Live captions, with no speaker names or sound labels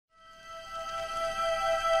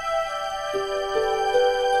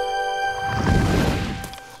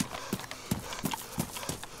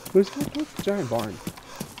Where's the giant barn?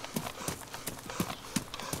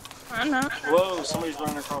 I'm not. Whoa, somebody's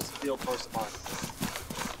running across the field towards the barn.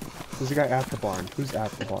 There's a guy at the barn. Who's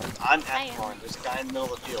at the barn? I'm at the barn. There's a guy in the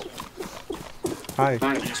middle of the field. Hi.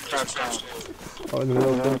 He just crouched down. Oh, in the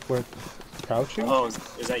middle of the where? Crouching? Oh,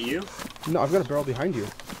 is that you? No, I've got a barrel behind you.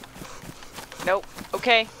 Nope.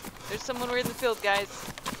 Okay. There's someone in the field, guys.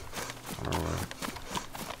 Alright.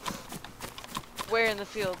 Where in the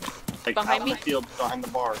field? Like Behind out me? in the field, behind the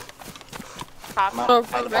barn. Top Out Oh,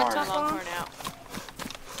 by the red barn. top barn? Longhorn out.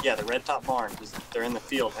 Yeah, the red top barn. They're in the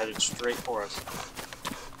field, headed straight for us.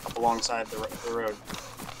 Up alongside the road.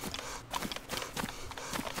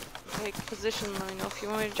 Take position. Let me know if you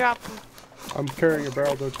want me to drop them. I'm carrying a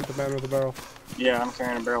barrel, don't shoot the man with the barrel. Yeah, I'm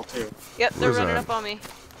carrying a barrel too. Yep, they're Where's running that? up on me.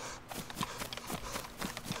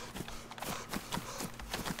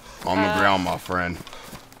 On the ground, my friend.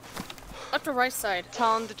 Up the right side.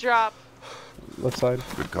 Tell him to drop. Left side.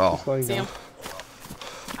 Good call. Just laying See down. him.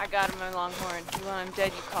 I got him, my Longhorn. You want him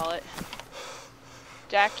dead, you call it.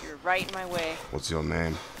 Jack, you're right in my way. What's your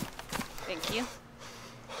name? Thank you.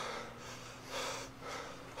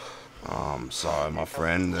 Sorry, my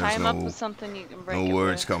friend. Tie There's him up with no something you can break no it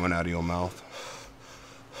words with. coming out of your mouth.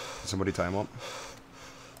 Can somebody tie him up?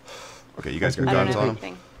 Okay, you guys got I don't guns have on him?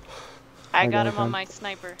 anything. I got got a him on gun. my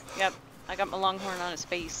sniper. Yep. I got my Longhorn on his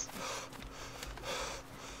face.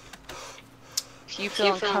 If you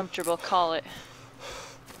feel uncomfortable, call it.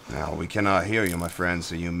 Now we cannot hear you, my friend.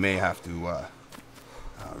 So you may have to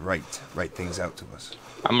write things out to us.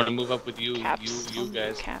 I'm gonna move up with you, Caps. you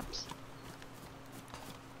guys. Caps.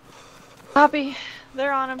 Copy.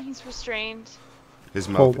 They're on him. He's restrained. His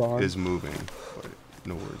Hold mouth on. is moving, but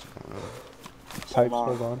no words are coming out. Types,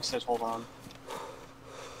 hold on. It says hold on.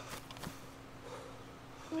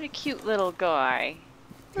 What a cute little guy.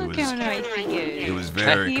 He Look was- how nice he is. He was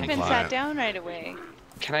very He even sat compliant. down right away.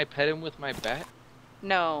 Can I pet him with my bat?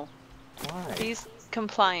 No. Why? He's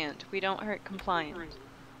compliant. We don't hurt compliant.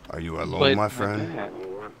 Are you alone, But my friend? bat-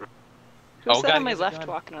 Who Oh, sat God, on my he has a left gun.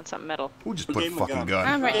 walking on something metal? Who just Who put a gave him a fucking gun? gun?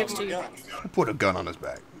 I'm right Oh next to you. my God. Who put a gun on his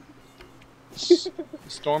back?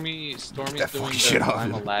 Stormy's that doing fucking shit the off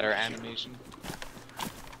climb a you. ladder animation.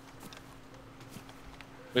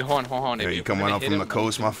 Wait, hold on. Yeah, If you you're coming gonna up hit from him, the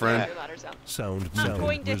coast, my friend? Your ladder's out. Sound I'm sound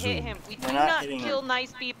going to hit resumed. him. We do We're not not hitting kill him.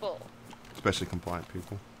 nice people. Especially compliant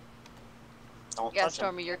people. Don't Yeah, touch him.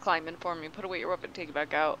 Stormy, you're climbing for me. Put away your weapon, take it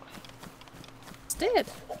back out. It's dead.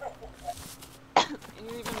 And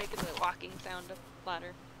you're even making the walking sound of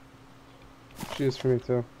ladder. She is for me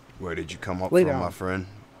too. Where did you come up Lay from, down. my friend?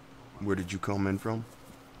 Where did you come in from?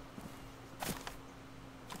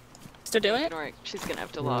 To do it? Ignore it. She's gonna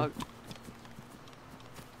have to Yeah. log.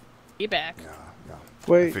 Be back. Yeah.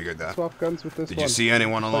 Wait, figured that. swap guns with this Did one. you see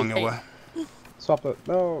anyone along your Hey. way? Swap it.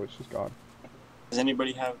 No, she's gone. Does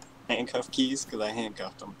anybody have handcuff keys? Because I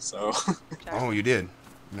handcuffed them, so. Jack. Oh, you did.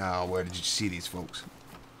 Now, where did you see these folks?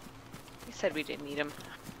 We said we didn't need him.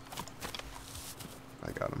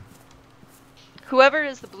 I got them. Whoever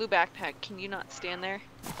is the blue backpack, can you not stand there?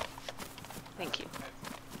 Thank you.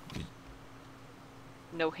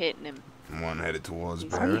 No hitting him. One headed towards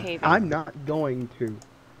He's Barrett. behaving. I'm not going to.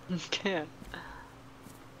 Yeah.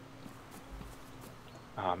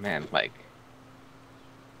 Oh man, like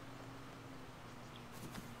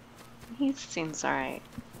He seems alright.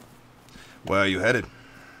 Where are you headed?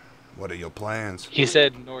 What are your plans? he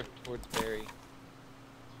said north towards Barry.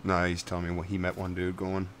 No, he's telling me he met one dude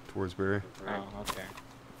going towards Barry. Oh, okay.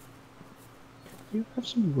 Do you have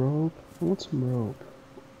some rope? I want some rope.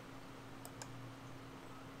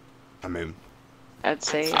 I mean, I'd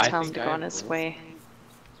say I tell him think to I go on have his rope. way.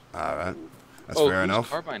 alright. That's Oh, fair whose enough.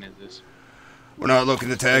 carbine is this? We're not looking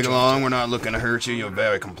to tag along. We're not looking to hurt you. You're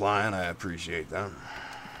very compliant. I appreciate that.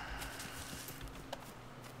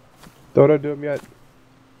 Don't do him yet.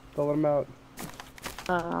 Don't let him out.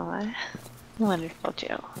 Oh, wonderful,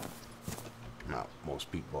 Joe. Not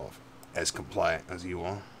most people are as compliant as you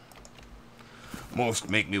are. Most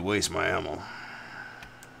make me waste my ammo.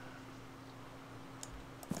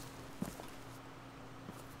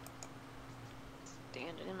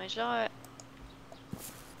 Standing in my shot.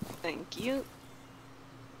 Thank you.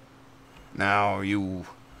 Now, you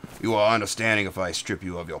are understanding if I strip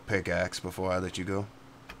you of your pickaxe before I let you go?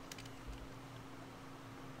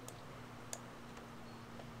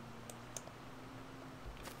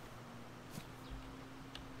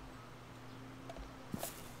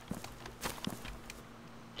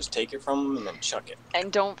 Just take it from him and then chuck it.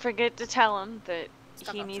 And don't forget to tell him that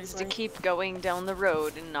Stop he up, needs please, to Mike. keep going down the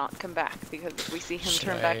road and not come back, because if we see him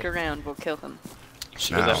turn back Okay. around, we'll kill him.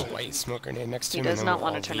 Should No. have a white smoke grenade next to He him. does and not then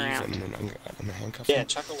wanna we'll turn leave around. And then I'm gonna handcuff Yeah, him.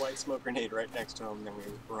 chuck a white smoke grenade right next to him, then we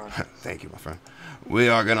run. Thank you, my friend. We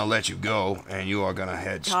are gonna let you go, and you are gonna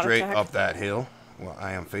head Heart straight attack. up that hill where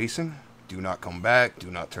I am facing. Do not come back. Do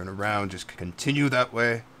not turn around. Just continue that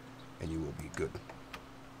way, and you will be good.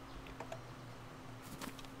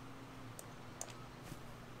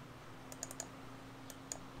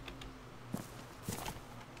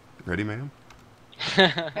 Ready, ma'am?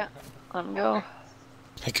 Yeah, let him go.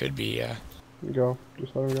 I could be, Go.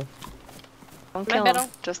 Just let her go. Don't My kill him. battle.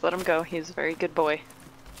 Just let him go. He's a very good boy.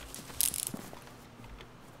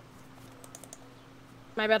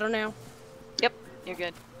 My battle now. Yep, you're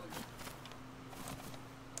good.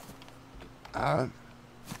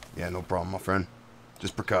 Yeah, no problem, my friend.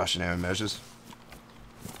 Just precautionary measures.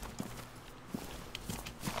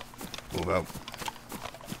 Move out.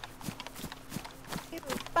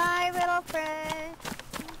 Bye, little friend.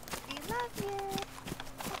 We love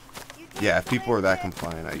you. You Yeah, if just people are that joined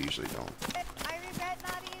compliant, I usually don't it. I regret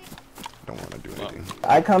not eating. want to do anything.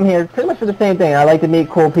 I come here pretty much for the same thing. I like to meet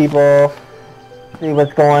cool people, see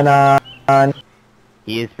what's going on.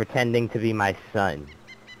 He is pretending to be my son.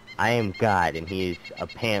 I am God, and he is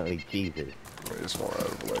apparently Jesus. I just want out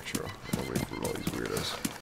of Electro. I'm waiting for all these weirdos.